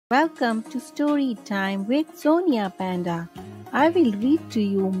Welcome to Storytime with Sonia Panda. I will read to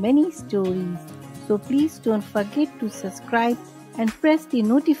you many stories, so please don't forget to subscribe and press the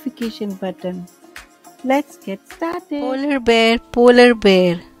notification button. Let's get started. Polar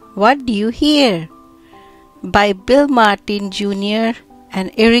Bear, What Do You Hear? By Bill Martin Jr.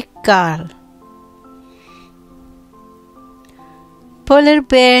 and Eric Carle. Polar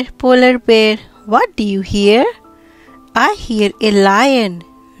Bear, what do you hear? I hear a lion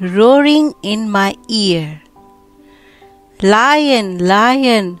roaring in my ear. Lion,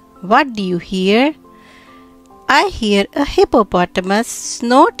 what do you hear? I hear a hippopotamus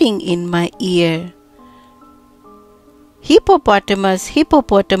snorting in my ear. Hippopotamus,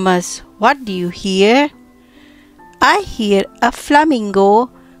 what do you hear? I hear a flamingo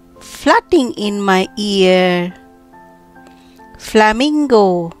flirting in my ear.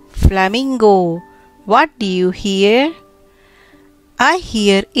 Flamingo, what do you hear? I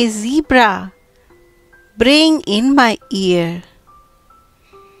hear a zebra braying in my ear.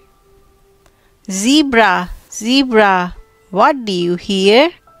 Zebra, what do you hear?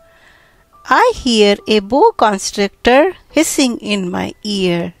 I hear a boa constrictor hissing in my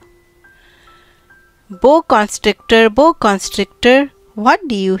ear. Boa constrictor, what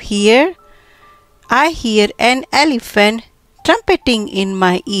do you hear? I hear an elephant trumpeting in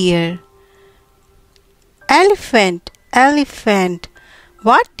my ear. Elephant,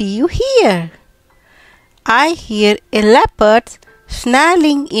 what do you hear? I hear a leopard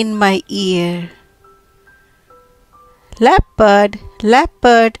snarling in my ear. Leopard,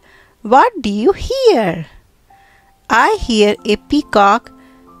 what do you hear? I hear a peacock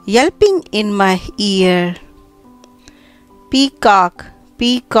yelping in my ear. Peacock,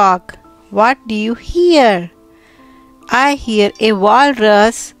 what do you hear? I hear a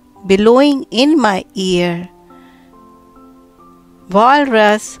walrus bellowing in my ear.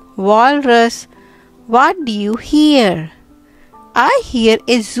 Walrus, what do you hear? I hear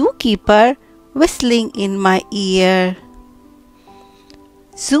a zookeeper whistling in my ear.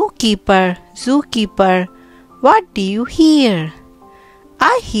 Zookeeper, what do you hear?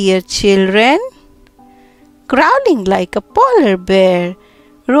 I hear children growling like a polar bear,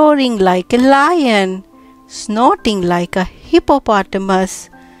 roaring like a lion, snorting like a hippopotamus,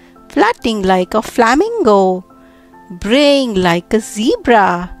 flirting like a flamingo, braying like a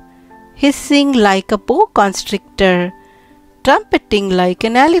zebra, hissing like a boa constrictor, trumpeting like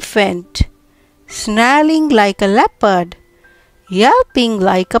an elephant, snarling like a leopard, yelping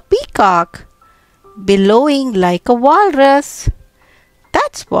like a peacock, bellowing like a walrus.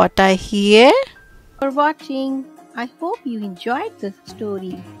 That's what I hear. For watching, I hope you enjoyed the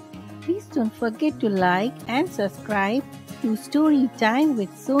story. Please don't forget to like and subscribe to Storytime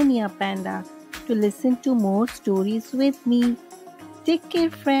with Sonia Panda to listen to more stories with me. Take care,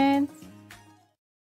 friends.